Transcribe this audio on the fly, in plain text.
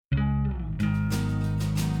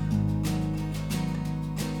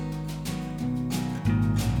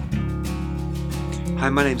Hi,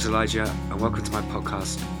 my name's Elijah, and welcome to my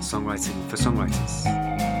podcast, Songwriting for Songwriters.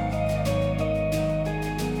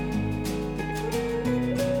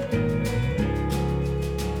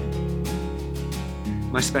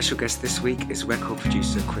 My special guest this week is record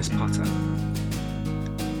producer Chris Potter.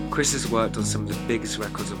 Chris has worked on some of the biggest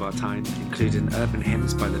records of our time, including Urban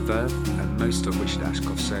Hymns by the Verve and most of Richard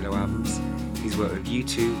Ashcroft's solo albums. He's worked with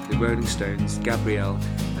U2, The Rolling Stones, Gabrielle,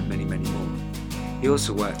 and many, many more. He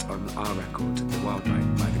also worked on our record, The Wild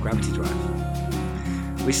Ride by The Gravity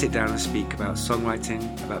Drive. We sit down and speak about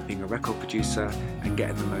songwriting, about being a record producer, and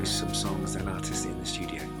getting the most from songs and artists in the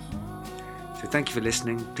studio. So thank you for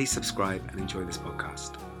listening. Please subscribe and enjoy this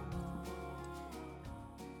podcast.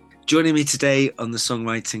 Joining me today on the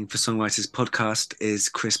Songwriting for Songwriters podcast is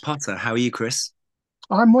Chris Potter. How are you, Chris?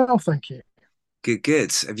 I'm well, thank you. Good,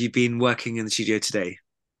 good. Have you been working in the studio today?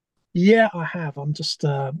 Yeah, I have. I'm just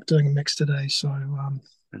doing a mix today, so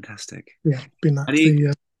Fantastic. yeah, been at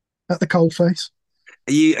the coalface.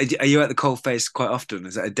 Are you at the coalface quite often?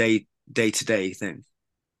 Is that a day-to-day thing?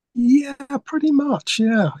 Yeah, pretty much.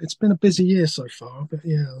 Yeah, it's been a busy year so far, but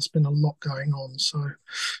yeah, there's been a lot going on. So,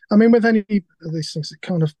 I mean, with any of these things,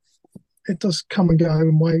 it does come and go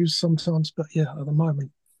in waves sometimes. But yeah, at the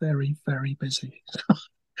moment, very, very busy.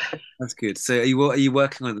 That's good. So what are you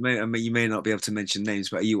working on at the moment? I mean, you may not be able to mention names,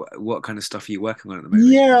 but what kind of stuff are you working on at the moment?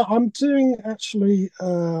 Yeah, I'm doing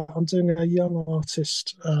a young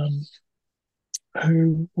artist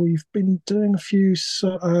who we've been doing a few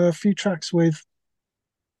tracks with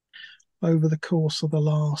over the course of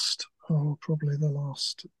probably the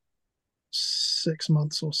last 6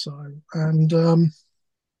 months or so. And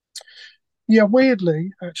yeah,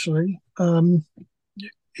 weirdly, actually,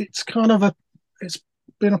 it's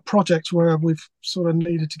been a project where we've sort of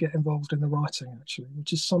needed to get involved in the writing, actually,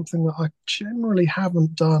 which is something that I generally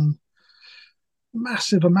haven't done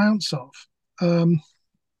massive amounts of.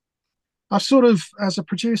 I've sort of, as a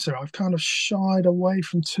producer, I've kind of shied away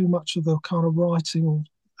from too much of the kind of writing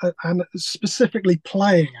and specifically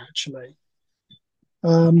playing, actually,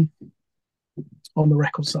 on the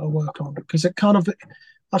records that I work on, because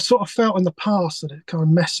I've sort of felt in the past that it kind of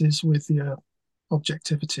messes with your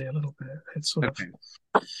objectivity a little bit. It sort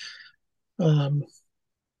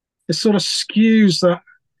of skews that,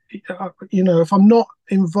 if I'm not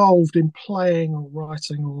involved in playing or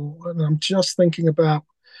writing, and I'm just thinking about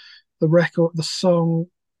the record, the song,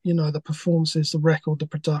 the performances, the record, the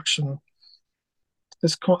production,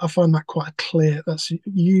 I find that quite clear. That's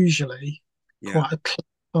usually quite a clear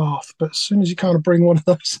path. But as soon as you kind of bring one of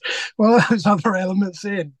those other elements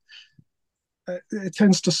in, it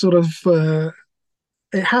tends to sort of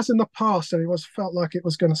it has in the past, and it was felt like it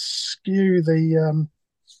was going to skew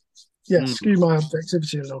skew my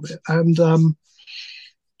objectivity a little bit. And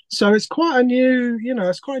so it's quite a new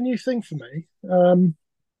thing for me.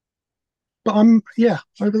 But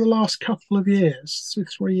over the last couple of years,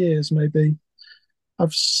 3 years maybe,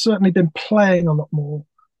 I've certainly been playing a lot more,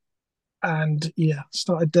 and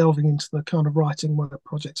started delving into the kind of writing where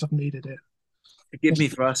projects have needed it. Forgive me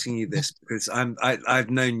for asking you this, because I've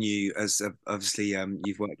known you as obviously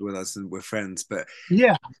you've worked with us and we're friends, but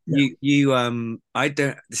you I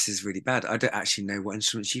don't. This is really bad. I don't actually know what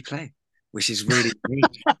instruments you play, which is really neat.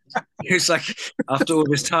 It's like after all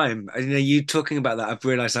this time, you talking about that, I've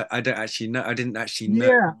realised I don't actually know. I didn't actually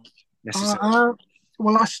know necessarily.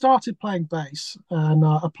 Well, I started playing bass, and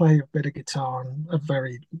I play a bit of guitar and a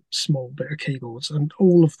very small bit of keyboards, and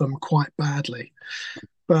all of them quite badly.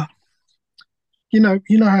 But you know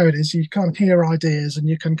how it is. You kind of hear ideas, and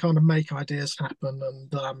you can kind of make ideas happen.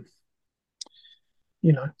 And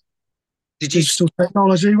digital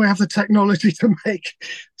technology. We have the technology to make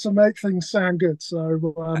things sound good. So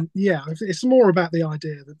it's more about the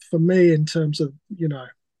idea that for me, in terms of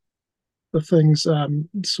the things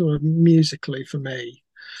sort of musically for me,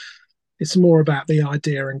 it's more about the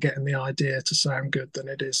idea and getting the idea to sound good than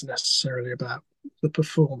it is necessarily about the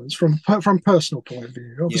performance from personal point of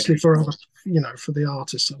view. Obviously, for other, for the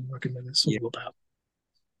artists I'm working with, it's all about.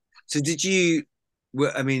 So did you?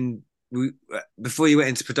 I mean, before you went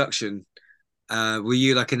into production, were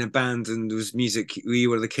you like in a band and there was music? Were you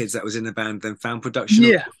one of the kids that was in a band then found production?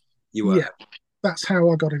 Yeah, you were. Yeah, that's how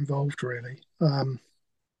I got involved. Really, I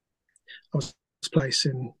was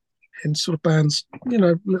placing in sort of bands,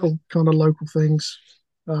 little kind of local things,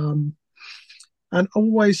 and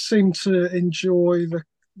always seemed to enjoy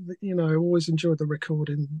always enjoyed the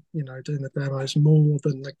recording, doing the demos more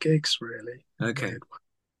than the gigs, really. Okay.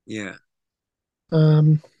 Yeah.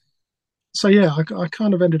 So I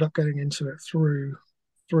kind of ended up getting into it through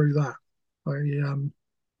that.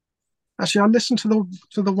 I listened to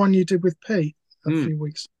the one you did with Pete a few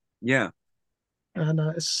weeks. Yeah. And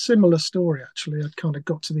it's a similar story, actually. I kind of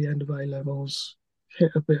got to the end of A levels,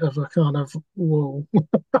 hit a bit of a kind of, whoa,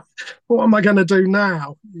 what am I going to do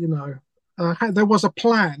now? There was a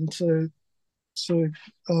plan to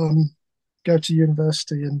go to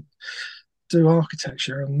university and do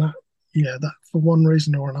architecture, and that for one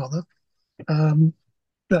reason or another,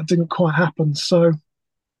 that didn't quite happen. So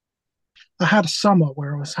I had a summer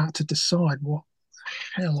where had to decide what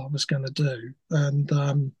the hell I was going to do, and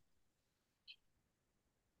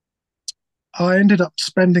I ended up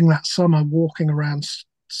spending that summer walking around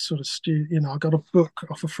sort of I got a book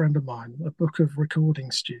off a friend of mine, a book of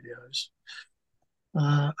recording studios.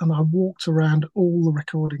 And I walked around all the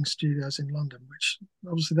recording studios in London, which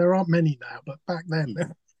obviously there aren't many now, but back then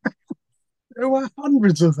there were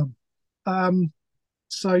hundreds of them.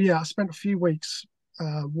 So yeah, I spent a few weeks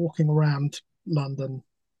walking around London,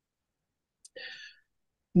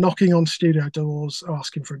 knocking on studio doors,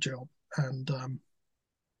 asking for a job, and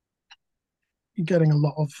getting a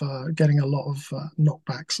lot of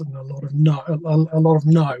knockbacks and a lot of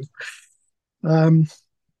no.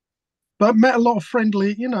 But met a lot of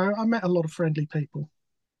friendly, I met a lot of friendly people.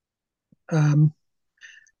 And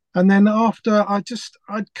then after I'd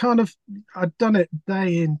done it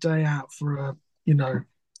day in, day out for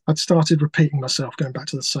I'd started repeating myself, going back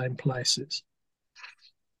to the same places.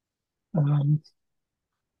 I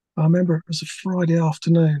remember it was a Friday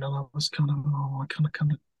afternoon, and I was kind of, I kind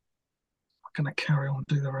of carry on and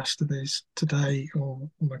do the rest of these today, or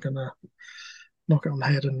am I going to knock it on the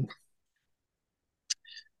head and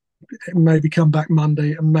maybe come back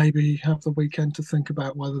Monday and maybe have the weekend to think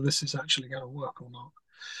about whether this is actually going to work or not.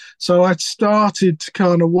 So I started to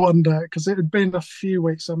kind of wonder, because it had been a few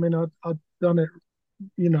weeks. I mean, I'd done it,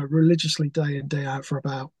 religiously day in, day out for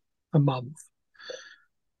about a month.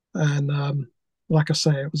 And like I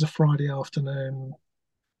say, it was a Friday afternoon.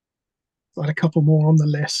 I had a couple more on the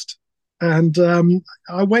list. And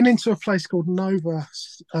I went into a place called Nova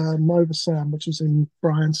Sound, which was in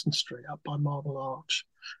Bryanston Street up by Marble Arch.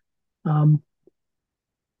 And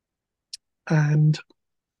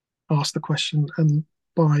asked the question, and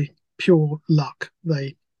by pure luck,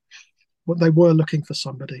 they were looking for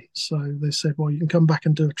somebody. So they said, well, you can come back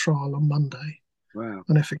and do a trial on Monday. Wow.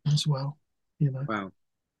 And if it goes well, Wow.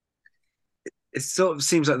 It sort of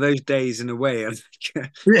seems like those days in a way are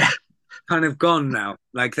yeah, kind of gone now.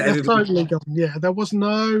 Like they're totally gone. Yeah, there was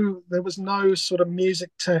no sort of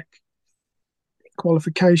music tech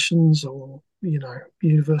qualifications or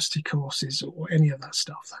university courses or any of that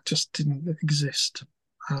stuff. That just didn't exist.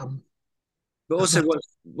 But also,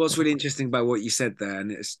 what's really interesting about what you said there,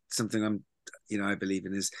 and it's something I believe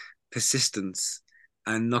in, is persistence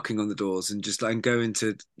and knocking on the doors and just like going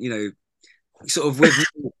to, sort of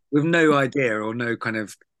with no idea or no kind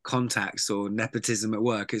of contacts or nepotism at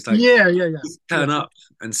work. It's like turn up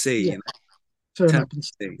and see. Turn up and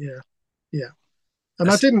see. Yeah. And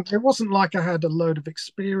it wasn't like I had a load of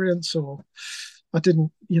experience, or I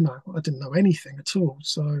didn't know anything at all.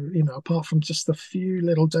 So, apart from just the few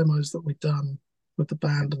little demos that we'd done with the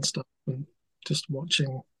band and stuff, and just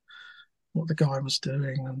watching what the guy was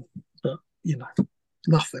doing, but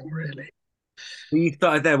nothing really. You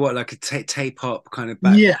started there, what, like a tape hop kind of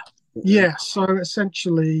back? Yeah. So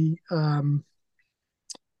essentially,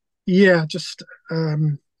 just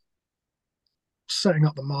setting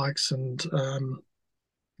up the mics and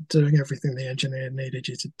doing everything the engineer needed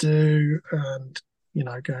you to do, and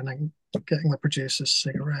going and getting the producers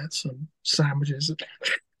cigarettes and sandwiches,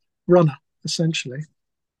 runner essentially.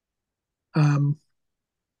 And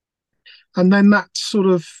then that sort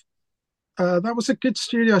of that was a good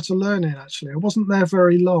studio to learn in. Actually, I wasn't there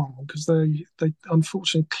very long because they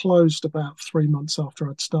unfortunately closed about 3 months after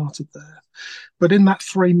I'd started there. But in that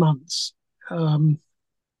 3 months, I'd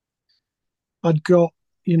got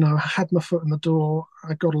had my foot in the door.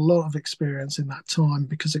 I got a lot of experience in that time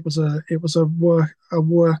because it was a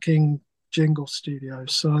working jingle studio.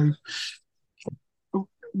 So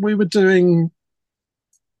we were doing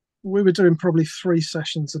probably 3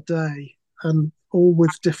 sessions a day, and all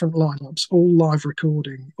with different lineups, all live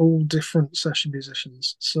recording, all different session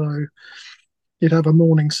musicians. So you'd have a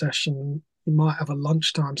morning session, you might have a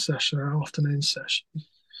lunchtime session, or an afternoon session.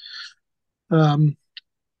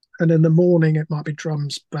 And in the morning, it might be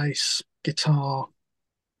drums, bass, guitar,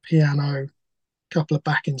 piano, a couple of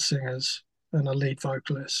backing singers, and a lead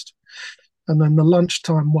vocalist. And then the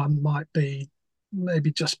lunchtime one might be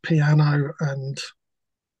maybe just piano and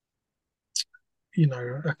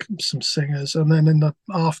some singers. And then in the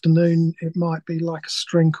afternoon, it might be like a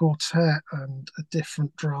string quartet and a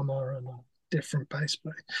different drummer and a different bass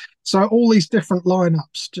player. So all these different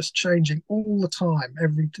lineups just changing all the time,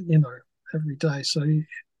 every day. So you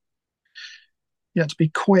had to be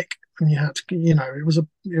quick, and you had to, it was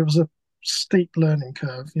a steep learning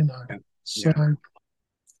curve, Yeah. So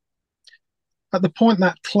at the point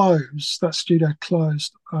that studio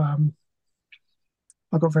closed,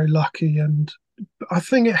 I got very lucky, and I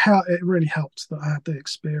think it really helped that I had the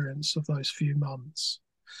experience of those few months.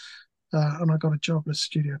 And I got a job at a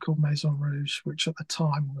studio called Maison Rouge, which at the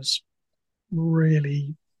time was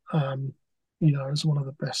really, it was one of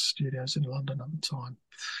the best studios in London at the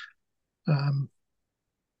time.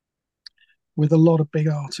 With a lot of big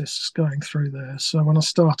artists going through there. So when I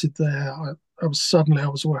started there, I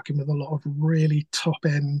was working with a lot of really top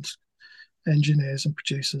end engineers and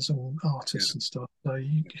producers and artists and stuff. So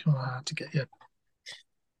you kind of had to get your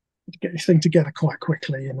thing together quite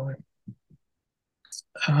quickly,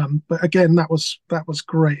 But again, that was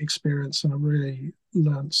great experience, and I really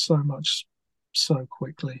learned so much so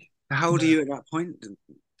quickly. How old are you at that point?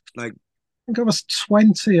 Like, I think I was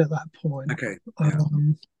 20 at that point. Okay.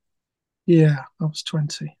 Yeah, I was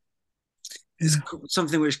 20. It's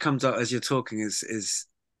something which comes out as you're talking is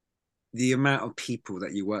the amount of people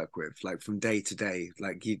that you work with, like from day to day,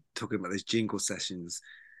 like you talking about those jingle sessions.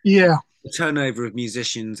 Yeah. The turnover of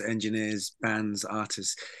musicians, engineers, bands,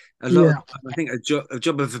 artists. A lot I think a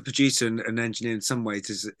job of a producer and an engineer in some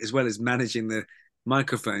ways is, as well as managing the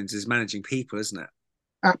microphones, is managing people, isn't it?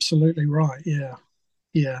 Absolutely right. Yeah.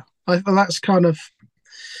 Yeah. That's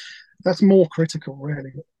more critical,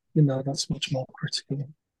 really. That's much more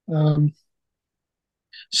critical.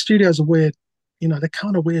 Studios are weird. They're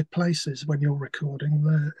kind of weird places when you're recording.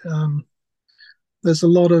 There's a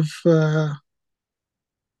lot of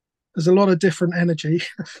different energy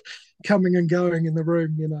coming and going in the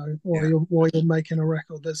room. While you're making a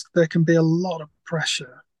record, there can be a lot of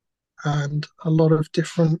pressure and a lot of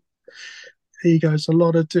different egos, a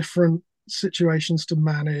lot of different situations to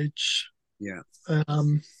manage. Yeah.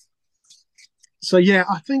 So yeah,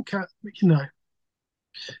 I think I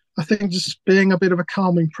think just being a bit of a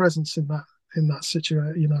calming presence in that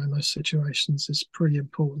situation, in those situations is pretty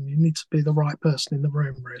important. You need to be the right person in the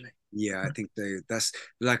room, really. Yeah, I think that's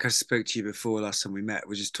like I spoke to you before last time we met.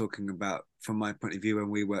 We're just talking about from my point of view when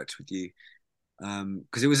we worked with you,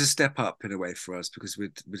 because it was a step up in a way for us because we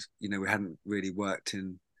hadn't really worked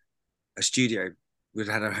in a studio. We'd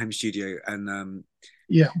had our home studio and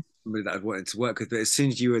somebody that I'd wanted to work with. But as soon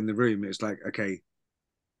as you were in the room, it was like, okay,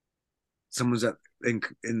 someone's in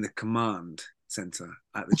the command center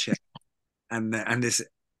at the chair, and this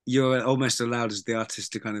you're almost allowed as the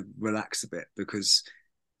artist to kind of relax a bit because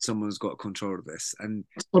someone's got control of this, and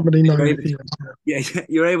somebody knows.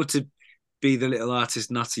 You're able to be the little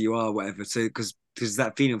artist nutter you are, whatever. So because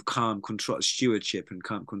that feeling of calm control, stewardship, and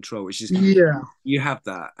calm control, which is you have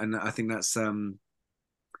that, and I think that's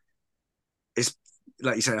it's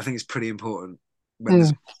like you say. I think it's pretty important when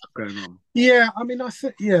there's going on. Yeah, I mean, I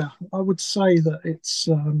would say that it's.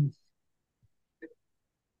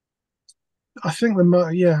 I think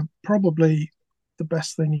probably the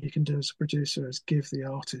best thing you can do as a producer is give the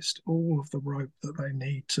artist all of the rope that they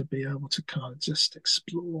need to be able to kind of just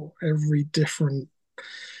explore every different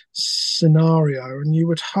scenario. And you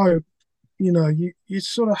would hope, you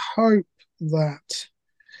sort of hope that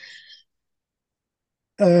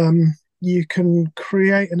you can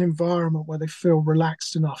create an environment where they feel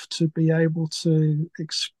relaxed enough to be able to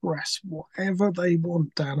express whatever they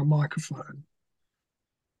want down a microphone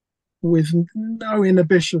with no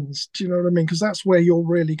inhibitions. Do you know what I mean? Because that's where you're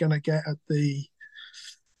really going to get at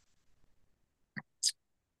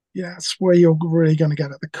that's where you're really going to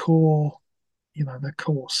get at the core, the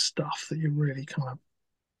core stuff that you really kind of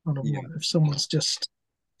want. If someone's just,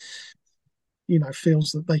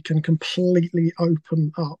 feels that they can completely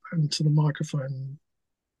open up into the microphone,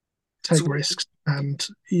 take risks, and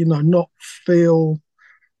not feel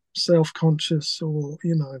self-conscious, or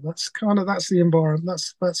that's the environment,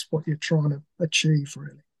 that's what you're trying to achieve,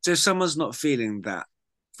 really. So if someone's not feeling that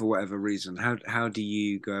for whatever reason, how do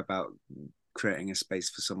you go about creating a space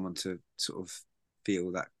for someone to sort of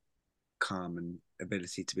feel that calm and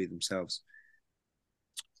ability to be themselves?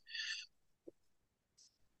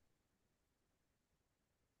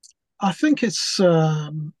 I think I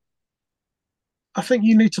think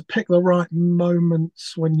you need to pick the right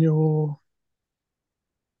moments when you're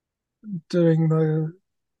doing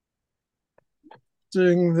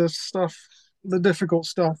the stuff, the difficult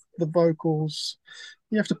stuff, the vocals.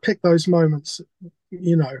 You have to pick those moments,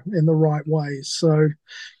 in the right way. So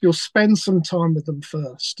you'll spend some time with them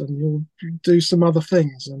first, and you'll do some other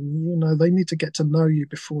things, and they need to get to know you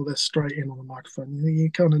before they're straight in on the microphone. You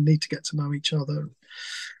kind of need to get to know each other,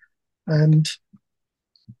 and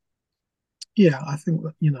I think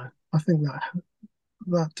that I think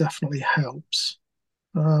that definitely helps.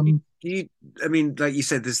 Um, You, I mean, like you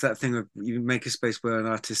said, there's that thing of you make a space where an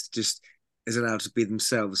artist just is allowed to be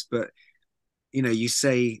themselves. But you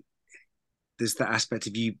say there's that aspect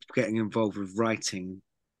of you getting involved with writing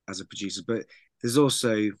as a producer, but there's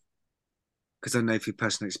also, because I know through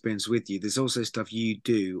personal experience with you, there's also stuff you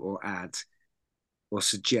do or add or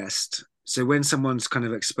suggest. So when someone's kind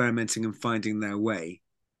of experimenting and finding their way,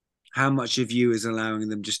 how much of you is allowing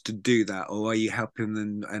them just to do that, or are you helping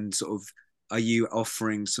them and sort of are you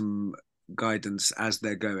offering some guidance as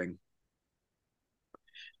they're going?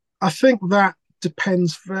 I think that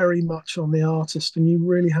depends very much on the artist, and you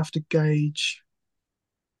really have to gauge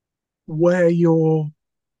where your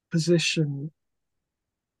position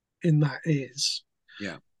in that is.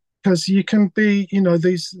 Yeah, Because you can be,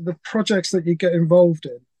 the projects that you get involved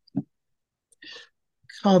in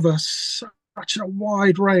cover such a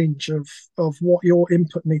wide range of what your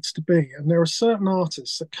input needs to be. And there are certain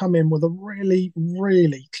artists that come in with a really,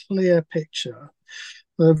 really clear picture.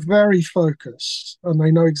 They're very focused and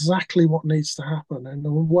they know exactly what needs to happen. And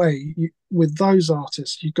in a way, with those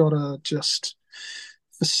artists, you've got to just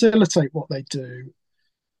facilitate what they do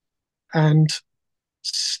and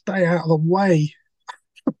stay out of the way.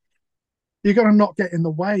 You got to not get in the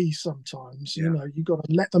way sometimes. yeah, You got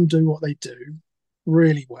to let them do what they do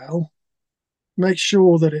really well, make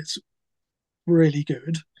sure that it's really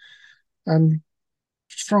good, and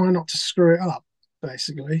try not to screw it up,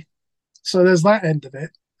 basically. So there's that end of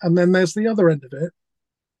it. And then there's the other end of it,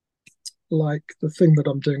 like the thing that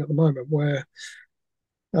I'm doing at the moment, where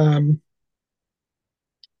um,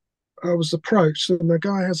 I was approached and the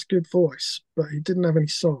guy has a good voice, but he didn't have any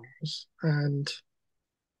songs. And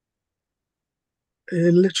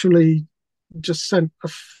he literally just sent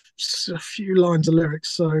a few lines of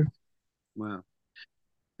lyrics. So wow,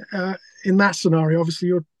 uh, in that scenario,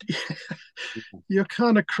 obviously you're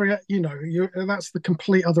kind of that's the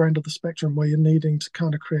complete other end of the spectrum where you're needing to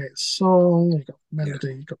kind of create a song. You've got yeah,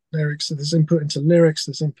 melody, you've got lyrics. So there's input into lyrics,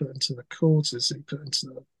 there's input into the chords, there's input into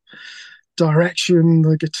the direction,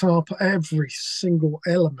 the guitar, every single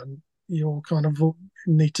element. You're kind of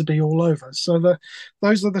need to be all over. So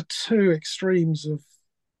those are the two extremes of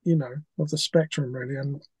the spectrum really,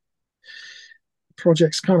 and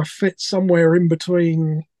projects kind of fit somewhere in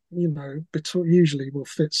between. Usually will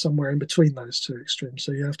fit somewhere in between those two extremes.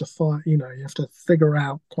 So you have to find, you have to figure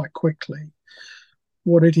out quite quickly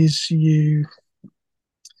what it is the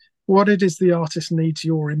artist needs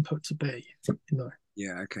your input to be.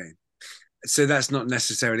 yeah. Okay. So that's not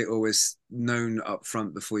necessarily always known up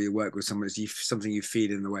front before you work with someone. It's something you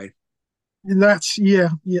feed in the way. That's yeah.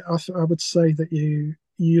 I would say that you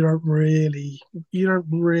don't really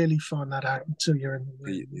find that out until you're in the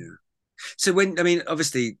room. Yeah. So when I mean,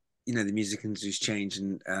 obviously, the music industry's changed,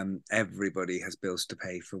 and everybody has bills to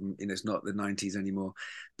pay. From it's not the '90s anymore,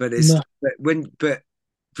 but No. but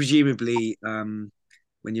presumably,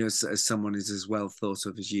 when you're as someone who's as well thought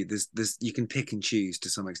of as you, there's you can pick and choose to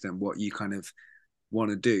some extent what you kind of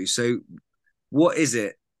want to do. So, what is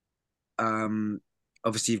it?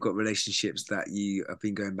 Obviously, you've got relationships that you have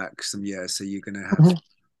been going back some years, so you're going to have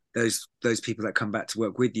Mhm. those people that come back to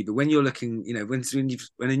work with you. But when you're looking,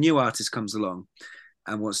 when a new artist comes along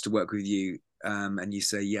and wants to work with you, and you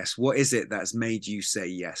say yes, what is it that's made you say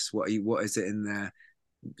yes? What is it in their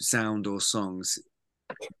sound or songs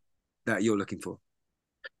that you're looking for?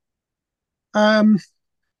 Um,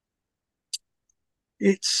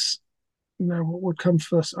 it's what would come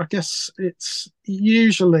first? I guess it's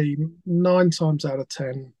usually 9 times out of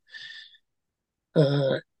 10,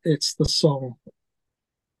 it's the song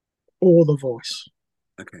or the voice.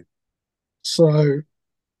 Okay. So,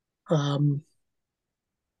 um,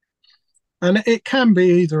 and it can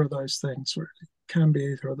be either of those things, really. It can be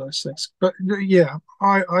either of those things. But yeah,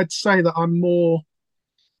 I'd say that I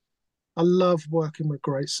love working with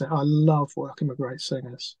I love working with great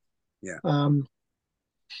singers. Yeah. Um,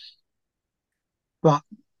 but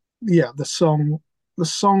yeah, the song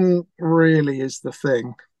really is the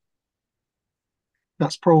thing.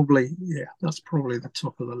 That's probably the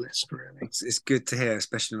top of the list, really. It's good to hear,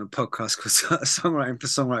 especially on a podcast called Songwriting for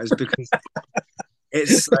Songwriters, because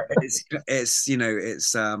it's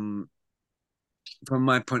from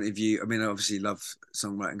my point of view. I mean, I obviously love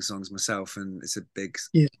songwriting songs myself, and it's a big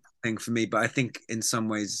Yeah, thing for me. But I think in some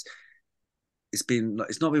ways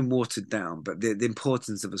it's not been watered down, but the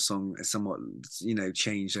importance of a song has somewhat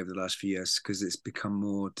changed over the last few years because it's become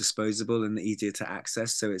more disposable and easier to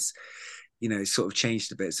access. So it's sort of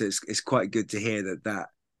changed a bit. So it's quite good to hear that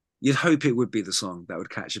you'd hope it would be the song that would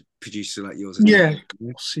catch a producer like yours. yeah, of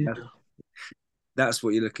course, yeah. That's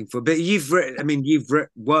what you're looking for. But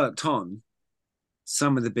worked on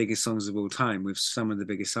some of the biggest songs of all time with some of the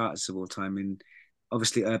biggest artists of all time. And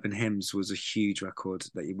obviously, Urban Hymns was a huge record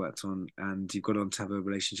that you worked on, and you've gone on to have a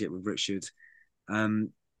relationship with Richard, who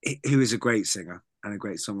is a great singer and a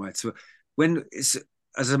great songwriter. When it's,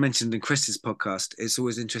 as I mentioned in Chris's podcast, it's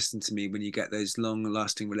always interesting to me when you get those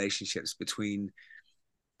long-lasting relationships between,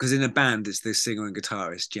 because in a band it's the singer and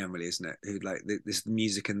guitarist generally, isn't it? Who like this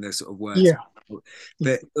music and the sort of words. Yeah.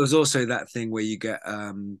 But there's also that thing where you get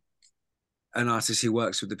an artist who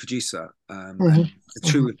works with the producer. And it's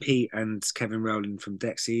true with Pete and Kevin Rowland from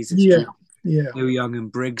Dexys. It's true with Neil Young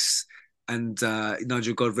and Briggs and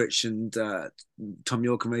Nigel Godrich and Tom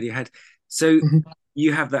York and Radiohead. So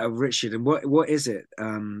you have that of Richard, and what is it?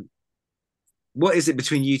 What is it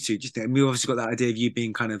between you two? Do you think? And we obviously got that idea of you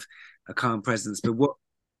being kind of a calm presence, but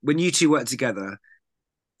when you two work together,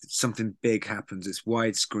 something big happens. It's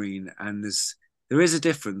widescreen, and there is a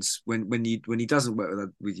difference when he doesn't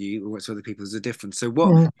work with you or works with other people. There's a difference. So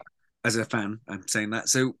what? As a fan, I'm saying that.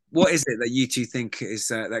 So what is it that you two think is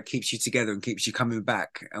that keeps you together and keeps you coming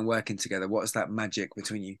back and working together? What's that magic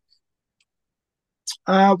between you?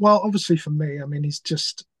 Well, obviously for me, I mean, he's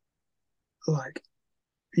just like,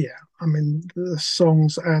 I mean, the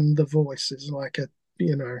songs and the voice is like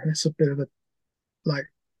it's a bit of a,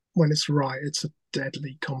 like, when it's right, it's a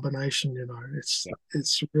deadly combination, it's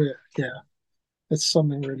really, it's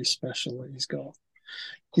something really special that he's got.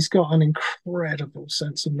 He's got an incredible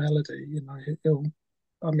sense of melody,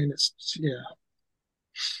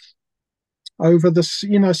 over the,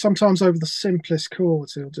 sometimes over the simplest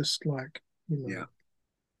chords, he'll just like,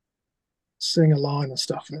 sing a line and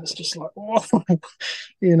stuff, and it's just like, whoa,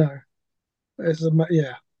 it's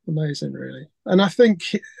amazing, really. And I think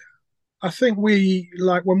we,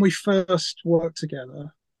 like, when we first worked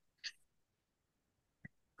together,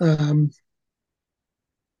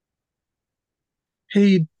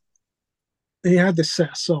 he had this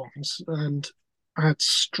set of songs, and I had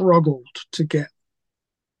struggled to get.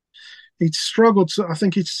 He'd struggled to. I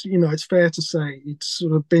think it's fair to say he'd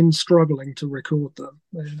sort of been struggling to record them.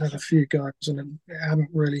 They had a few goes, and it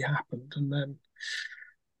hadn't really happened. And then,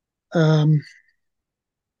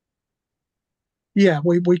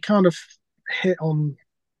 we kind of hit on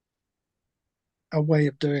a way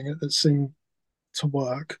of doing it that seemed to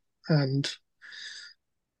work, and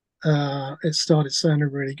it started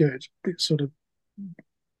sounding really good. It sort of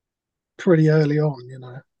pretty early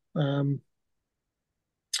on.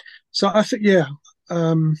 So I think,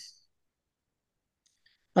 I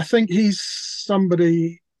think he's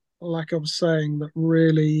somebody, like I was saying, that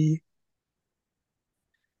really,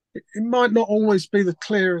 it might not always be the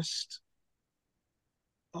clearest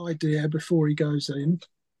idea before he goes in.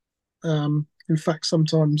 In fact,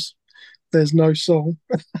 sometimes there's no song.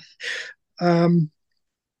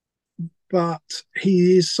 But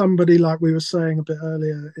he is somebody, like we were saying a bit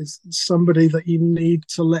earlier, is somebody that you need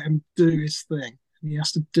to let him do his thing. He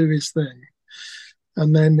has to do his thing.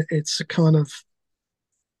 And then it's a kind of,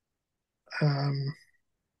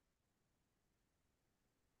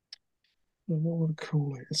 what would I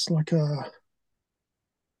call it? It's like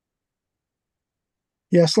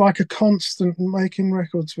it's like a constant, making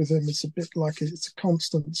records with him. It's a bit like it's a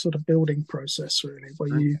constant sort of building process, really,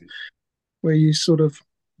 where you sort of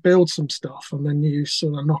build some stuff and then you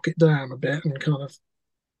sort of knock it down a bit and kind of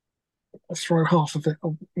throw half of it,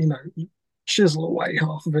 chisel away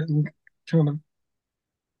half of it and kind of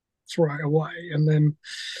throw it away, and then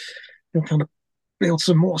you'll kind of build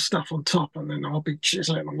some more stuff on top, and then I'll be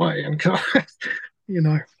chiseling away and kind of,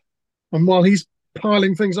 and while he's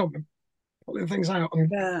piling things up and pulling things out, and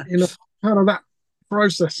kind of that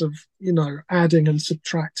process of adding and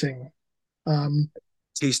subtracting, 2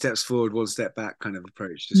 steps forward, 1 step back kind of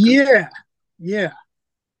approach.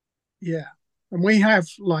 And we have,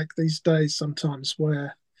 like, these days sometimes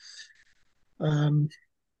where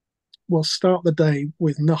we'll start the day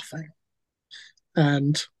with nothing,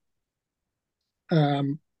 and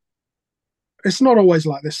it's not always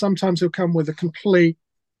like this. Sometimes he'll come with a complete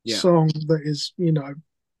song that is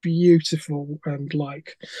beautiful, and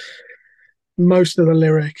like most of the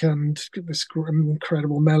lyric and this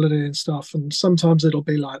incredible melody and stuff, and sometimes it'll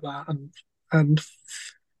be like that, and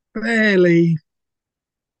fairly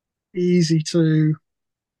easy to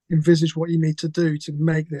envisage what you need to do to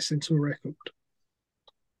make this into a record.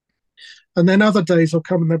 And then other days will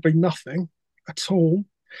come and there'll be nothing at all.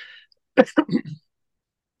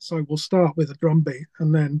 So we'll start with a drum beat,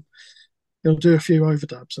 and then he'll do a few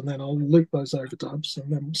overdubs, and then I'll loop those overdubs,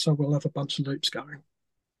 and then so we'll have a bunch of loops going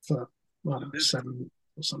for, I don't know, 7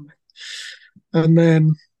 or something. And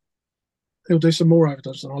then he'll do some more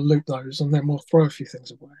overdubs, and I'll loop those, and then we'll throw a few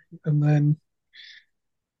things away, and then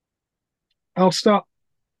I'll start.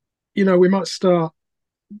 We might start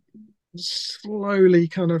slowly,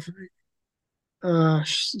 kind of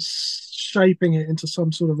shaping it into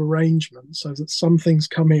some sort of arrangement, so that some things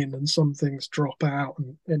come in and some things drop out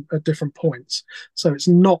and at different points. So it's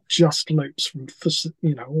not just loops from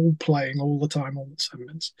all playing all the time, all the 7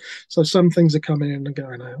 minutes. So some things are coming in and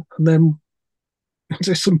going out, and then I'll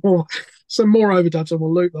do some more overdubs, and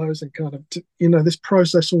we'll loop those, and kind of this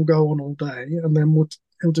process will go on all day, and then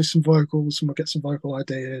he'll do some vocals, and we'll get some vocal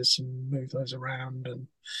ideas and move those around,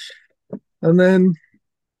 and then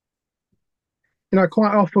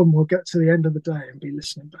quite often we'll get to the end of the day and be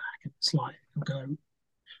listening back, and it's like, I'll go,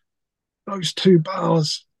 those 2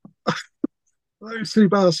 bars,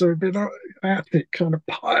 have been at it, kind of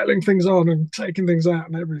piling things on and taking things out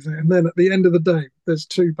and everything. And then at the end of the day, there's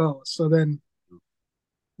 2 bars. So then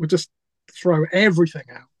we'll just throw everything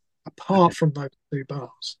out apart from those 2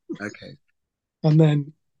 bars. Okay. And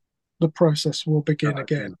then the process will begin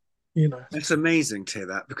again. It's amazing to hear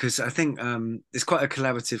that, because I think it's quite a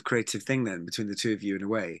collaborative, creative thing then between the two of you in a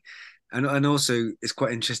way, and also it's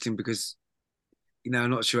quite interesting because I'm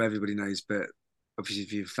not sure everybody knows, but obviously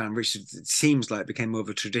if you've found Richard, it seems like became more of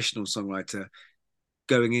a traditional songwriter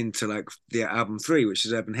going into like the album 3, which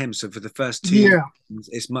is Urban Hymns. So for the first 2,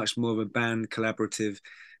 it's much more of a band collaborative,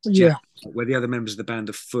 where the other members of the band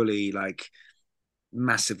are fully like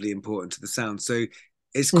massively important to the sound. So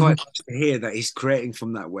it's quite nice to hear that he's creating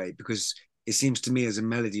from that way, because it seems to me as a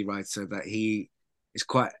melody writer that he is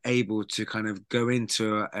quite able to kind of go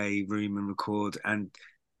into a room and record and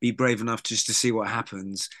be brave enough just to see what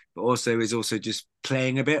happens, but also is also just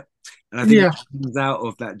playing a bit. And I think it comes out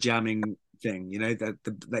of that jamming thing, that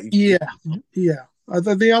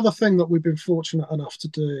the other thing that we've been fortunate enough to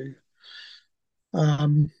do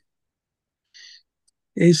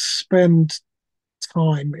is spend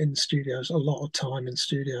time in studios, a lot of time in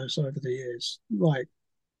studios over the years, like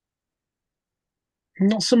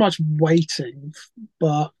not so much waiting,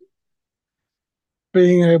 but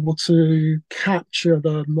being able to capture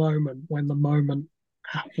the moment when the moment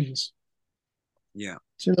happens. Yeah.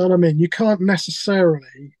 Do you know what I mean? You can't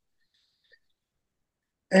necessarily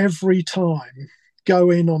every time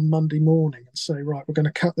go in on Monday morning and say, right, we're going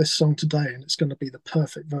to cut this song today and it's going to be the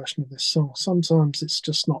perfect version of this song. Sometimes it's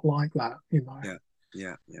just not like that,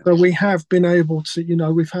 Yeah. So we have been able to,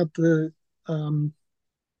 we've had the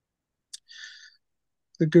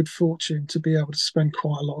good fortune to be able to spend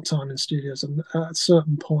quite a lot of time in studios, and at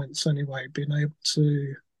certain points anyway, being able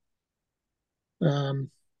to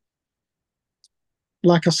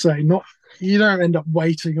like I say, you don't end up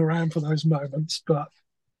waiting around for those moments, but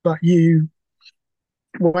you,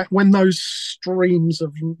 when those streams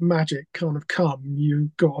of magic kind of come,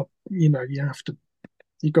 you got you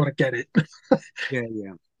got to get it.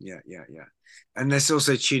 Yeah. And there's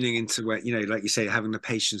also tuning into where, like you say, having the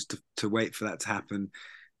patience to wait for that to happen,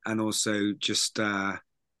 and also just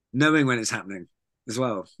knowing when it's happening as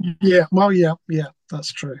well. Yeah, well, yeah,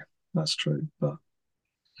 that's true. But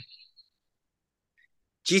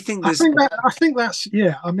do you think I think that's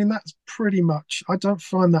that's pretty much. I don't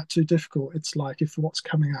find that too difficult. It's like, if what's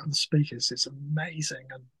coming out of the speakers is amazing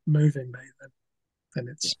and moving me, then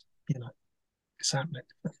it's it's happening.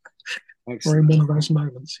 We're in one of those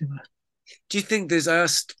moments, Do you think I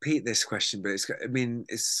asked Pete this question, but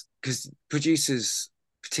it's because producers,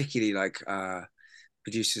 particularly like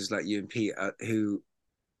producers like you and Pete, who,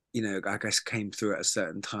 I guess came through at a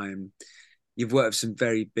certain time. You've worked with some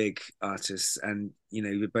very big artists, and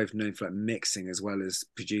you're both known for like mixing as well as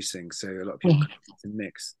producing. So a lot of people can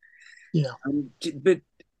mix. Yeah. But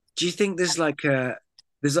do you think there's like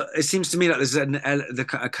it seems to me like there's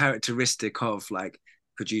a characteristic of like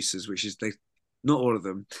producers, which is not all of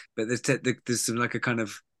them, but there's some like a kind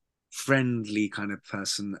of friendly kind of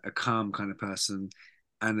person, a calm kind of person,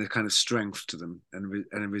 and a kind of strength to them, and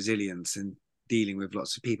a resilience in dealing with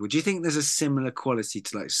lots of people. Do you think there's a similar quality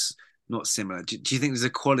to like, not similar, do you think there's a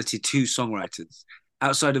quality to songwriters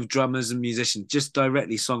outside of drummers and musicians, just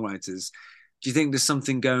directly songwriters? Do you think there's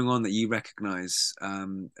something going on that you recognize,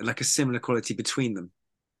 like a similar quality between them?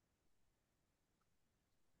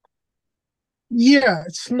 Yeah,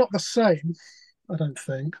 it's not the same, I don't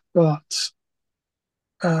think, but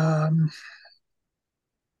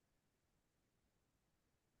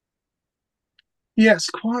yeah, it's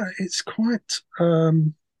quite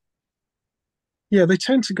yeah, they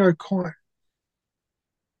tend to go quite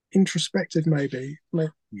introspective, maybe, like,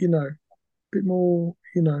 a bit more,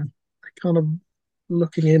 kind of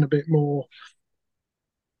looking in a bit more,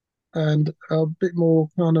 and a bit more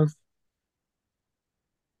kind of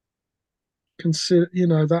consider,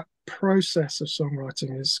 that process of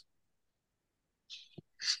songwriting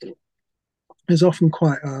is often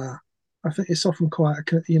quite I think it's often quite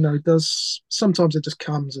does sometimes it just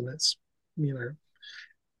comes and it's you know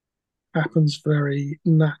happens very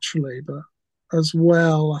naturally, but as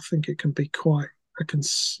well I think it can be quite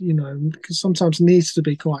because sometimes needs to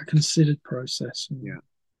be quite a considered process.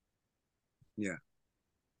 Yeah.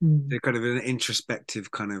 Mm. They're kind of an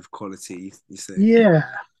introspective kind of quality, you say.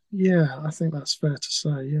 Yeah, I think that's fair to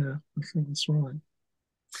say. Yeah, I think that's right.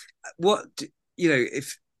 What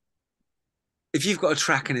if you've got a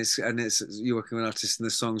track and it's you're working with an artist and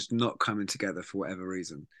the song's not coming together for whatever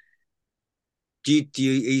reason, are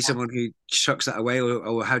you someone who chucks that away,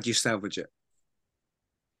 or how do you salvage it?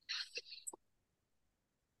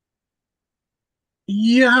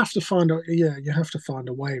 You have to find a you have to find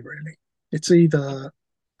a way, really. It's either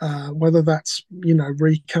whether that's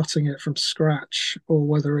recutting it from scratch, or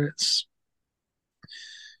whether it's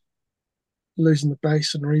losing the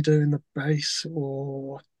bass and redoing the bass,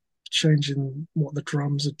 or changing what the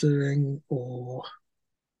drums are doing, or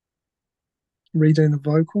redoing the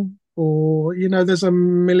vocal, or there's a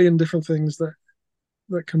million different things that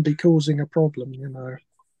can be causing a problem.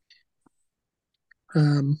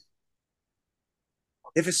 Um,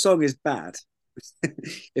 If a song is bad,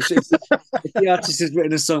 if the artist has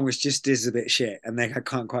written a song which just is a bit shit and they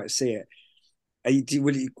can't quite see it,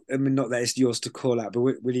 will you? I mean, not that it's yours to call out, but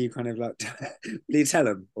will you kind of like, will you tell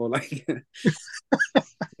them, or like?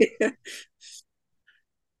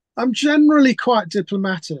 I'm generally quite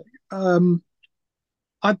diplomatic.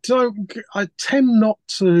 I don't. I tend not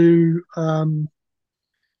to.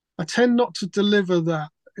 I tend not to deliver that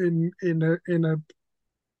in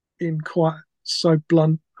quite so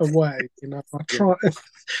blunt a way. I try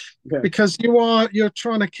Yeah. because you're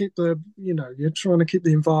trying to keep the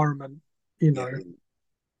environment Yeah.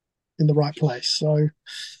 in the right place. So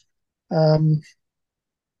um,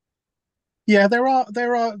 yeah, there are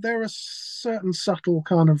certain subtle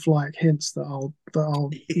kind of like hints that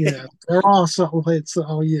I'll yeah, there are subtle hints that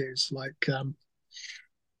I'll use, like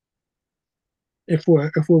if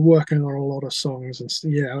we're working on a lot of songs, and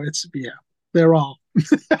there are.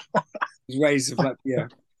 Ways of I, like, yeah.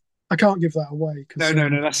 I can't give that away because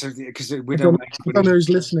No, that's because we I don't don't, want I don't anybody. know who's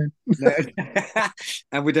listening. No.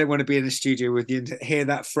 And we don't want to be in the studio with you and to hear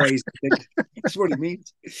that phrase and think that's what it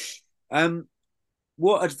means. Um,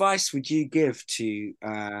 what advice would you give to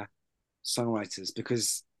songwriters?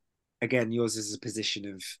 Because again, yours is a position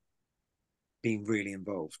of being really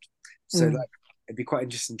involved. So Mm. like it'd be quite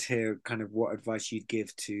interesting to hear kind of what advice you'd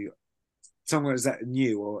give to songwriters that are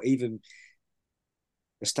new or even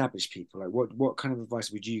established people. Like what kind of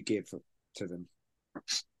advice would you give to them?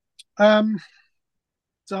 Um,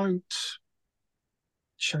 don't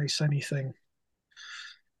chase anything.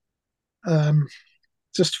 Um,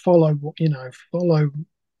 just follow what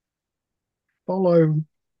follow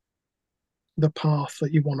the path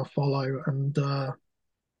that you want to follow, and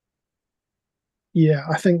yeah,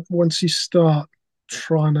 I think once you start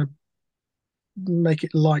trying to make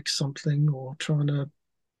it like something, or trying to,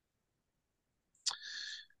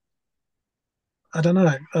 I don't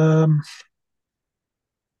know.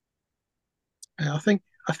 Yeah, I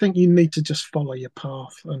think you need to just follow your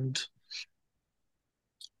path, and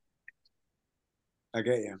I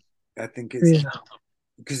get you. I think it's yeah,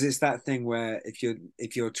 because it's that thing where if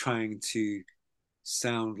you're trying to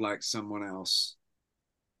sound like someone else,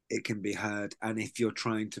 it can be heard, and if you're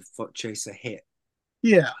trying to chase a hit,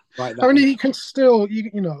 yeah. like I that. mean, you can still,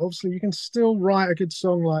 obviously, you can still write a good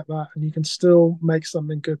song like that, and you can still make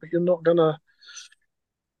something good, but you're not gonna.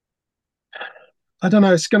 I don't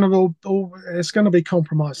know. It's gonna be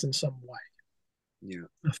compromised in some way.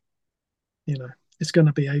 Yeah. You know, it's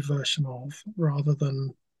gonna be a version of, rather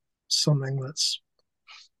than something that's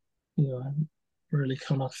really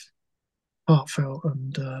kind of heartfelt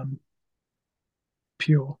and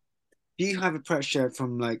pure. Do you have a pressure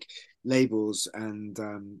from like labels and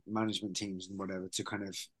management teams and whatever to kind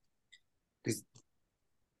of because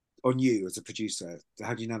on you as a producer,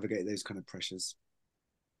 how do you navigate those kind of pressures?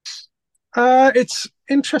 It's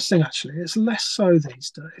interesting, actually. It's less so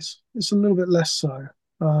these days. It's a little bit less so.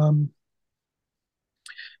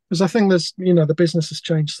 Because I think the business has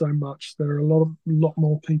changed so much. There are a lot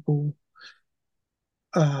more people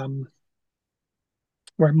um,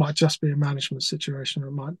 where it might just be a management situation.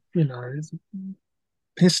 It might,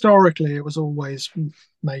 historically, it was always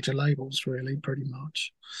major labels, really, pretty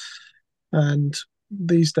much. And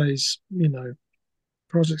these days,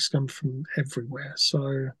 projects come from everywhere.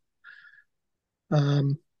 So,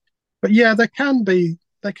 um, but yeah, there can be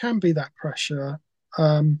that pressure.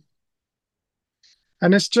 Um,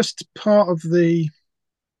 And it's part of the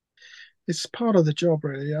job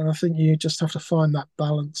really. And I think you just have to find that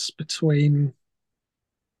balance between.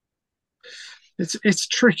 It's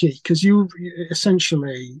tricky because you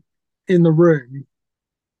essentially in the room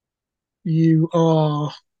you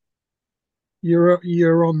are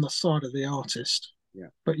you're on the side of the artist, Yeah.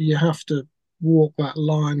 but you have to walk that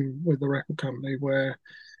line with the record company where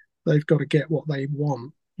they've got to get what they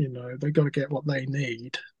want. They've got to get what they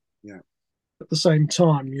need. Yeah. At the same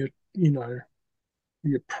time, your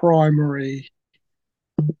primary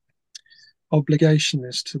obligation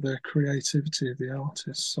is to the creativity of the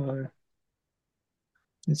artist. So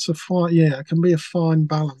it's a fine, yeah, it can be a fine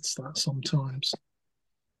balance that sometimes.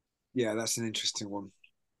 Yeah, that's an interesting one.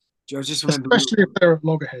 I just remember, Especially if they're at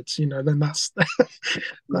loggerheads, then that's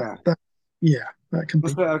yeah, yeah, that can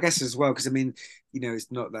be. I guess as well, because I mean, it's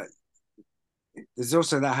not that. There's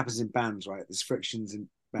also that happens in bands, right? There's frictions in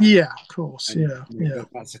bands, Yeah, of course. and Yeah, yeah,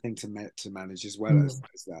 that's the thing to manage as well as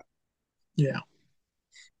that. yeah.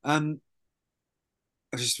 Um,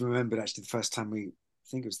 I just remembered actually the first time I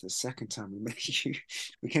think it was the second time we met you.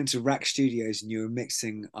 We came to Rack Studios and you were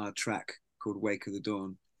mixing our track called "Wake of the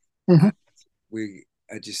Dawn." Mm-hmm. And we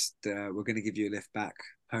are just we're going to give you a lift back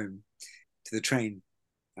home to the train,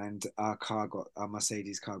 and our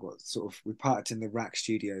Mercedes car got sort of we parked in the Rack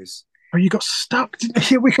Studios. Oh, you got stuck,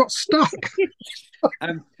 didn't you? We got stuck.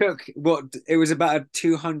 And took what it was about a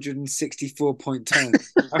 264-point turn.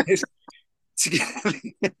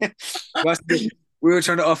 We were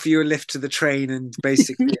trying to offer you a lift to the train, and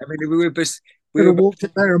basically, I mean, we Could were have walked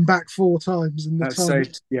it there and back 4 times in the that's time.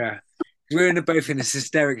 so yeah. We were both in this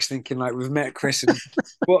hysterics, thinking like we've met Chris, and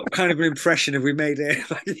what kind of an impression have we made here?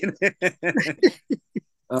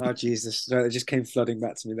 Oh Jesus! So it just came flooding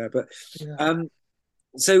back to me there. But Yeah.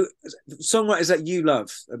 so songwriters that you love.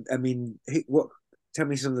 I mean, what? Tell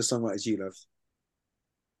me some of the songwriters you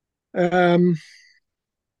love.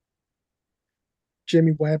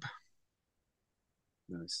 Jimmy Webb.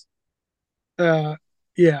 Nice.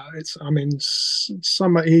 Yeah, I mean,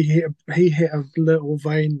 he hit a little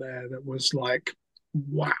vein there that was like,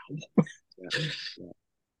 wow, Yeah. Yeah.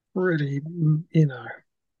 really,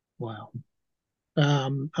 wow.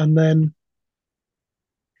 And then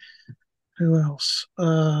who else?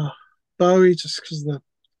 Bowie, just because the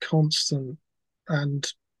constant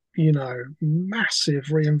and massive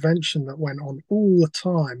reinvention that went on all the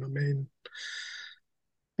time. I mean,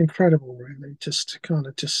 incredible, really. Just kind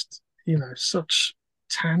of such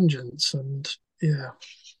tangents and yeah.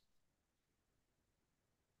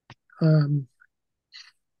 Um,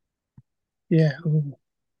 yeah,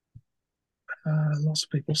 lots of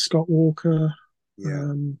people. Scott Walker,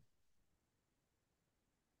 Yeah.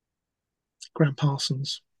 Graham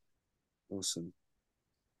Parsons. Awesome.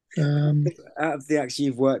 Um, Out of the acts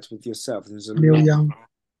you've worked with yourself, there's a Neil lot. Young.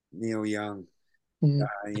 Neil Young. Mm.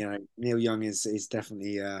 Neil Young is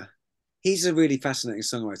definitely he's a really fascinating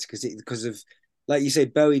songwriter because of like you say,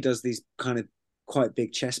 Bowie does these kind of quite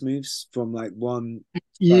big chess moves from like one.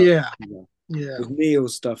 Yeah, yeah, With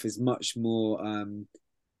Neil's stuff is much more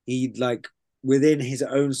he like within his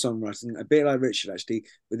own songwriting, a bit like Richard actually,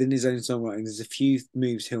 within his own songwriting, there's a few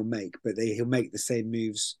moves he'll make, but he'll make the same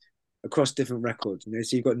moves across different records.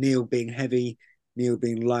 So you've got Neil being heavy, Neil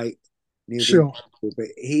being light, Neil being sure. but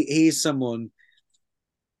he is someone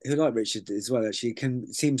who, like Richard as well, actually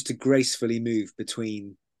seems to gracefully move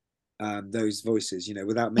between those voices,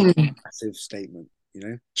 without making a massive statement.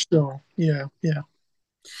 Sure. Yeah, yeah.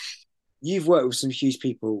 You've worked with some huge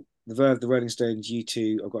people: the Verve, the Rolling Stones,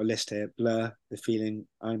 U2. I've got a list here: Blur, The Feeling,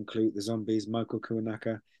 Am Kloot, The Zombies, Michael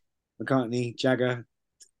Kiwanuka, McCartney, Jagger,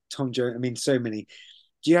 Tom Jones. I mean, so many.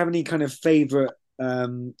 Do you have any kind of favorite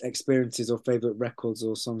experiences or favorite records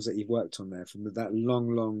or songs that you've worked on there from that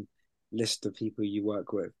long list of people you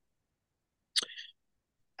work with?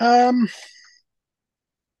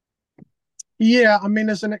 Yeah, I mean,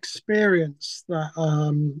 as an experience that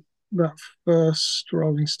first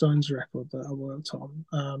Rolling Stones record that I worked on,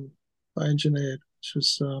 I engineered, which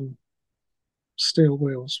was Steel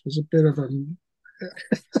Wheels, was a bit of a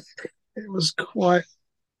it was quite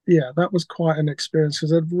yeah, that was quite an experience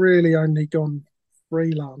because I'd really only gone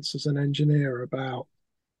freelance as an engineer about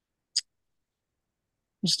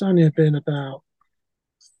must only have been about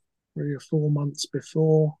 3 or 4 months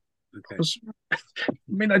before. Okay. I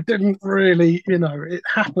mean, I didn't really, it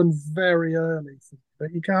happened very early,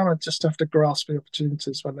 but you kind of just have to grasp the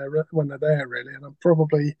opportunities when they're there, really. And I'm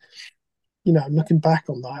probably, looking back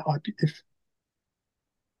on that, if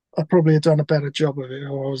I probably had done a better job of it,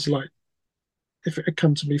 or I was like, if it had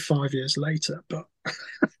come to me 5 years later. But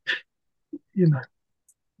you know,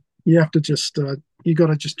 you have to just you got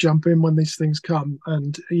to just jump in when these things come.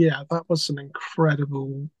 And yeah, that was an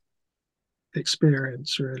incredible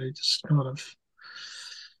experience, really. Just kind of,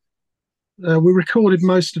 we recorded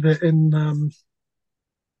most of it in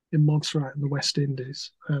Montserrat in the West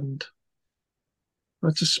Indies, and I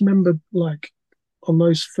just remember like on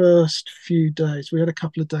those first few days, we had a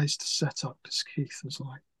couple of days to set up because Keith was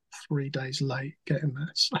like 3 days late getting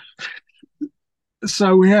there.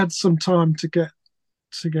 So we had some time to get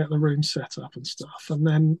the room set up and stuff. And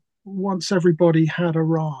then once everybody had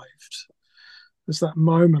arrived, there's that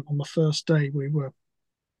moment on the first day we were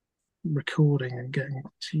recording and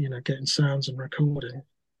getting sounds and recording,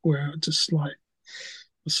 where just like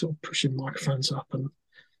we're sort of pushing microphones up and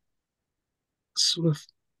sort of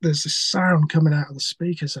there's this sound coming out of the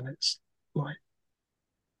speakers, and it's like,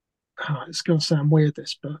 it's going to sound weird,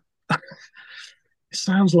 this, but it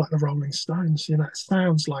sounds like the Rolling Stones. It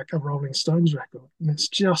sounds like a Rolling Stones record, and it's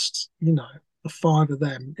just the five of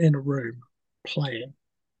them in a room playing,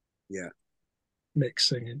 yeah,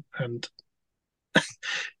 mixing, and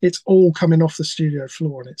it's all coming off the studio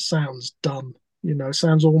floor, and it sounds done. It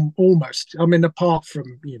sounds almost. I mean, apart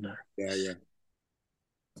from yeah.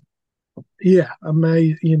 Yeah,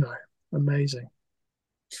 amazing. Amazing.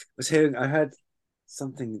 I heard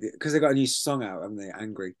something because they got a new song out, haven't they?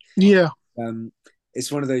 Angry. Yeah.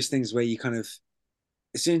 It's one of those things where you kind of,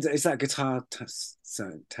 as soon as it's that guitar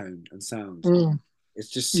tone and sound, it's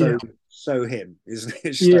just so him, isn't it?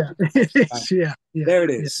 It's just yeah. like, yeah. There it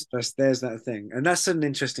is. There's that thing, and that's an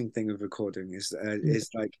interesting thing of recording. Is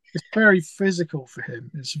like it's very physical for him.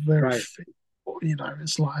 It's very right.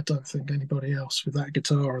 It's like I don't think anybody else with that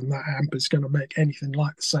guitar and that amp is going to make anything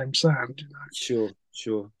like the same sound. Sure.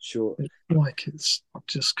 It's like it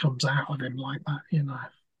just comes out of him like that.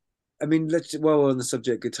 I mean, while we're on the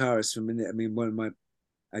subject guitarists for a minute, I mean, one of my,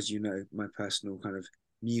 as you know, my personal kind of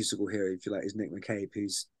musical hero, if you like, is Nick McCabe,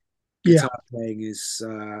 whose guitar playing is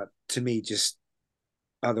to me just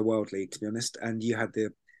otherworldly, to be honest. And you had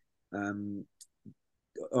the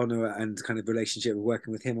honor and kind of relationship of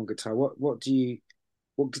working with him on guitar. What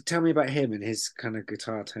tell me about him and his kind of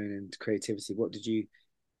guitar tone and creativity? What did you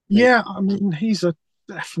make? Yeah, I mean, he's a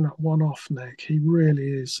definite one-off, Nick. He really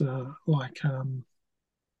is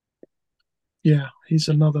he's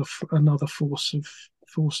another force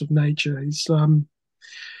of nature. He's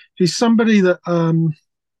somebody that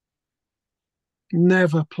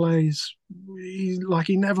never plays. He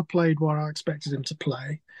never played what I expected him to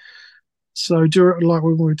play. So during, like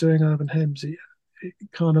when we were doing Urban Hymns, he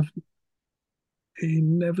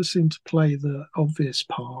never seemed to play the obvious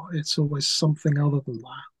part. It's always something other than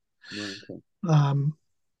that. Right, okay.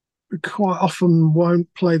 Quite often won't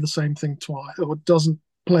play the same thing twice, or doesn't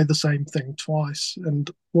play the same thing twice, and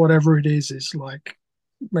whatever it is like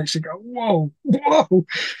makes you go whoa. So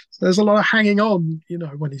there's a lot of hanging on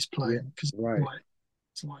when he's playing, because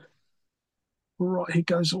it's like right, he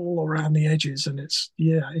goes all around the edges, and it's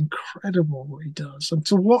incredible what he does. And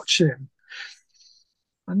to watch him,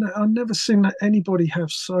 I've never seen anybody have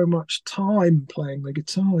so much time playing the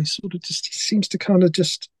guitar. He sort of just seems to kind of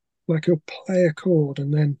just like he'll play a chord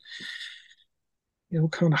and then he'll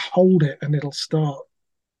kind of hold it and it'll start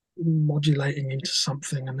modulating into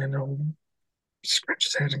something, and then he'll scratch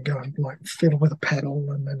his head and go and like fiddle with a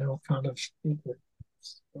pedal, and then he'll kind of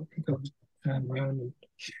turn around and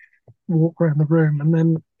walk around the room, and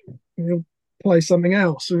then he'll play something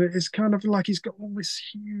else. So it's kind of like he's got all this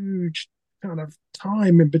huge kind of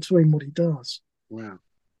time in between what he does. Wow.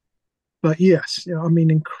 But yes, I mean,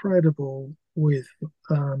 incredible with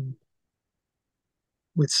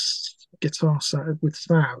guitar sound, with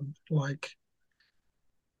sound, like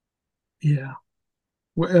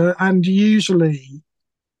and usually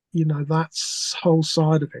that whole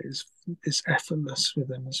side of it is effortless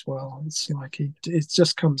with him as well. It's like it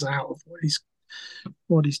just comes out of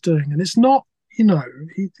what he's doing, and it's not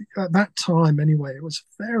at that time anyway, it was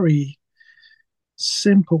very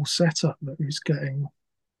simple setup that he was getting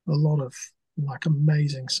a lot of like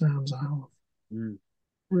amazing sounds out of.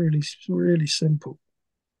 Really, really simple.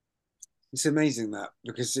 It's amazing that,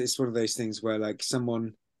 because it's one of those things where like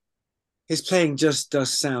his playing just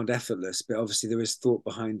does sound effortless, but obviously there is thought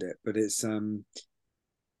behind it. But it's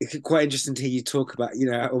quite interesting to hear you talk about,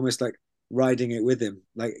 almost like riding it with him.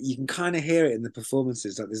 Like you can kind of hear it in the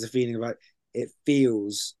performances. Like there's a feeling about it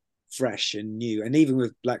feels fresh and new. And even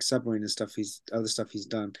with Black Submarine and other stuff he's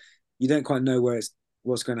done, you don't quite know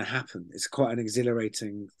what's going to happen. It's quite an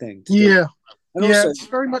exhilarating thing to do. And also, it's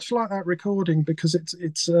very much like that recording, because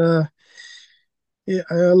it's a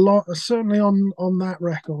lot, certainly on that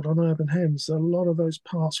record, on Urban Hymns, a lot of those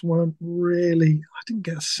parts weren't really, I didn't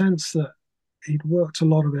get a sense that he'd worked a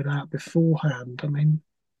lot of it out beforehand. I mean,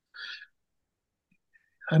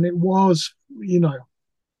 and it was,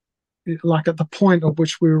 like at the point at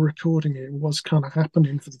which we were recording it, it was kind of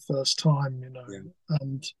happening for the first time, Yeah.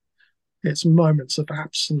 and it's moments of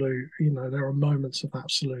absolute, there are moments of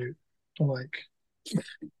absolute, like.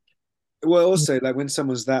 Well, also, like when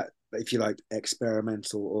someone's that, if you like,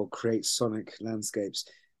 experimental or creates sonic landscapes,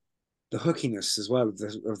 the hookiness as well of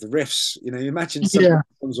the riffs. You imagine some Yeah,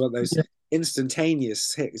 songs like those yeah,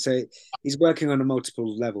 instantaneous hits. So he's working on a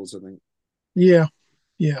multiple levels, I think. yeah,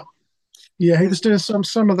 yeah. Yeah, he Well, was doing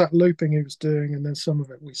some of that looping he was doing, and then some of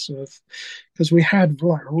it we sort of, because we had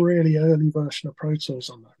like a really early version of Pro Tools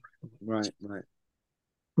on that record. right, right.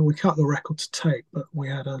 And we cut the record to tape, but we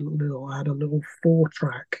had a little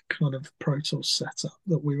 4-track kind of Pro Tools setup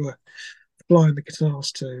that we were flying the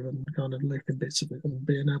guitars to and kind of looping bits of it and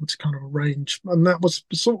being able to kind of arrange. And that was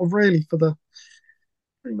sort of really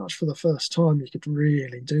pretty much for the first time you could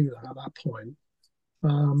really do that at that point.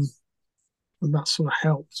 And that sort of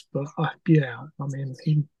helped. But yeah, I mean,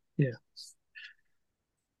 yeah,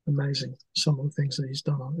 amazing. Some of the things that he's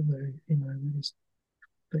done,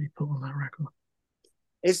 that he put on that record.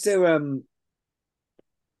 Is there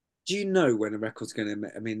do you know when a record's going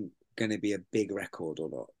to be a big record or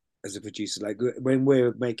not? As a producer, like when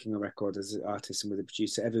we're making a record as an artist and with a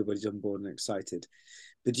producer, everybody's on board and excited.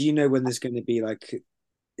 But do you know when there's going to be like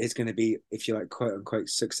it's going to be, if you like, quote unquote,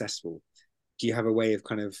 successful? Do you have a way of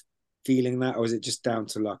kind of feeling that, or is it just down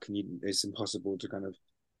to luck and it's impossible to kind of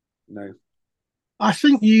know? I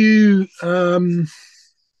think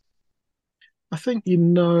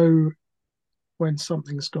when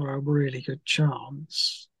something's got a really good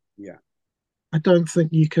chance. Yeah. I don't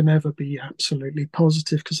think you can ever be absolutely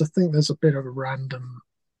positive because I think there's a bit of a random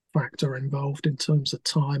factor involved in terms of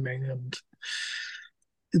timing and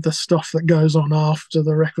the stuff that goes on after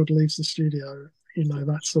the record leaves the studio.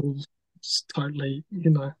 That's all totally,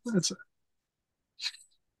 that's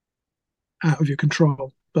out of your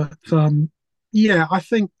control. But yeah, I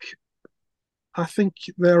think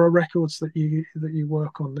there are records that you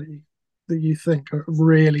work on that you think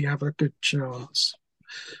really have a good chance.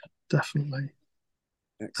 Definitely.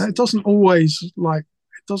 Excellent. It doesn't always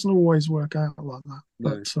work out like that. No,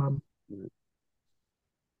 But no.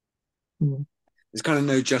 mm, There's kind of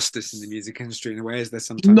no justice in the music industry in a way, is there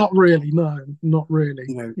sometimes? not really. No, not really.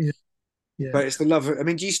 You know, Yeah, yeah. but it's the love. I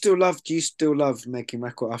mean, do you still love making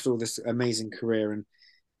record after all this amazing career and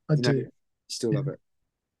I you do. still Yeah, love it?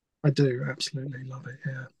 I do absolutely love it.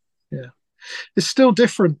 Yeah, yeah. It's still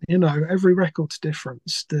different. Every record's different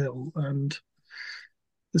still, and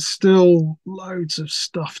there's still loads of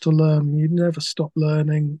stuff to learn. You never stop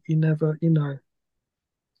learning. You never,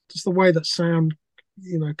 just the way that sound,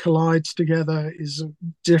 collides together is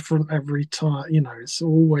different every time. It's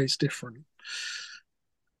always different.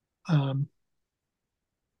 Um,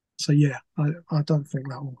 so yeah, I don't think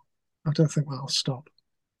that'll stop.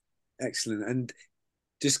 Excellent. And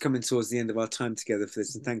just coming towards the end of our time together for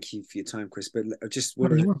this, and thank you for your time, Chris. But I just Oh,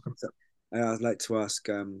 wanted you're welcome. I'd like to ask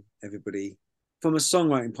everybody from a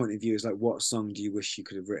songwriting point of view, is like, what song do you wish you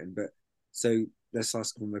could have written? But so let's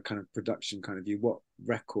ask from a kind of production kind of view, what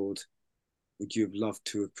record would you have loved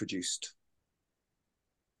to have produced?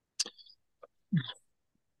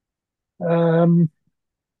 Um,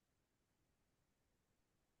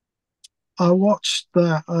 I watched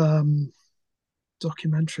that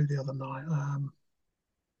documentary the other night.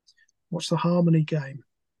 Watched the Harmony Game.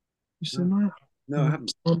 You seen No, that? no, I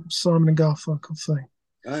haven't. Simon and Garfunkel thing.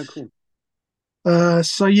 Oh, cool.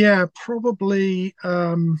 So yeah, probably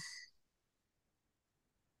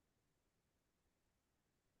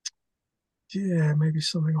yeah, maybe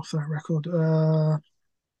something off that record.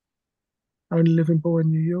 Only Living Boy in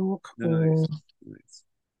New York, Nice, nice.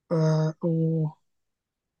 uh, or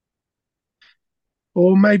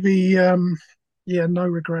or maybe yeah, No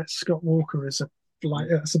Regrets. Scott Walker is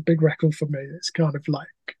it's a big record for me. It's kind of like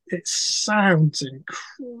it sounds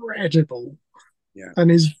incredible, Yeah,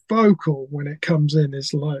 and his vocal when it comes in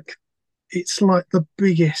is like it's like the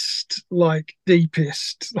biggest, like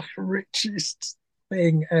deepest, richest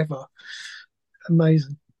thing ever.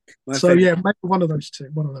 Amazing. my So favorite, yeah, maybe one of those two.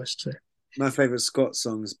 One of those two. my favorite Scott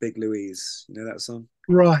song is Big Louise. You know that song?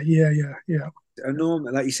 Right. Yeah. Yeah. Yeah.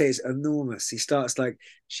 Enormous, like you say, it's enormous. He starts like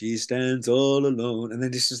she stands all alone, and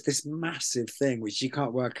then this is this massive thing which you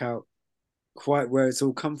can't work out quite where it's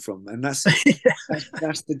all come from, and that's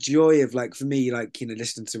the joy of, like, for me, like,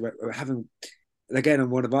 listening to having again on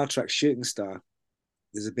one of our tracks, Shooting Star.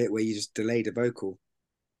 There's a bit where you just delayed a vocal,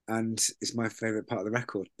 and it's my favorite part of the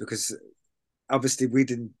record because obviously we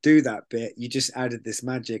didn't do that bit. You just added this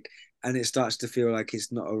magic, and it starts to feel like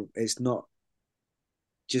it's not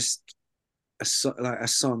just like a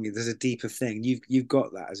song. There's a deeper thing. You've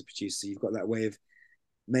got that as a producer. You've got that way of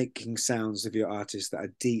making sounds of your artists that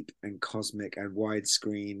are deep and cosmic and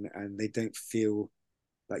widescreen, and they don't feel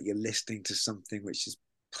like you're listening to something which is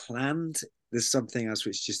planned. There's something else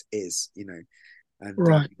which just is, you know. And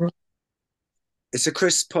Right. it's a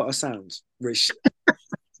Chris Potter sound, which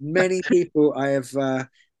many people I have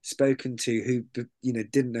spoken to who, you know,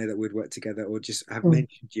 didn't know that we'd work together, or just have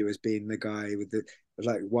mentioned you as being the guy with the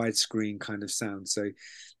like widescreen kind of sound. So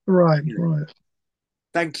Right. you know,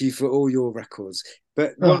 thank you for all your records.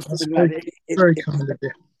 But one thing, very kind of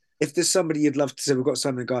you. If there's somebody you'd love to, so we've got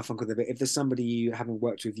Simon and Garfunkel there, but if there's somebody you haven't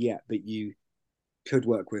worked with yet, but you could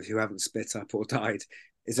work with who haven't split up or died,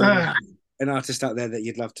 is there an artist out there that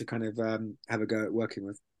you'd love to kind of have a go at working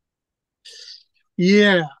with?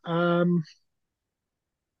 Yeah.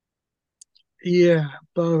 Yeah,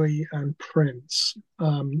 Bowie and Prince.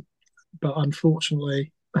 But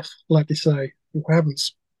unfortunately, like you say, who haven't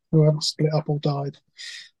split up or died.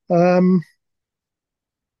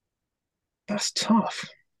 That's tough.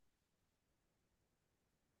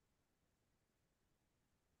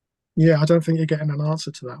 Yeah, I don't think you're getting an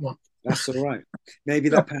answer to that one. That's all right. Maybe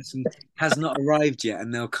that person has not arrived yet,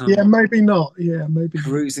 and they'll come. Yeah, maybe not. Yeah, maybe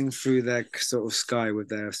cruising through their sort of sky with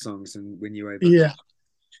their songs and win you over. Yeah.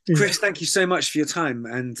 Chris, thank you so much for your time.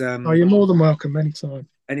 And you're more than welcome anytime.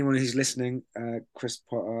 Anyone who's listening, Chris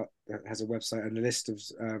Potter has a website and a list of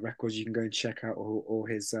records you can go and check out, or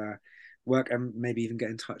his work, and maybe even get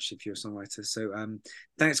in touch if you're a songwriter. So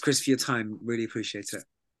thanks, Chris, for your time. Really appreciate it.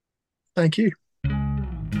 Thank you.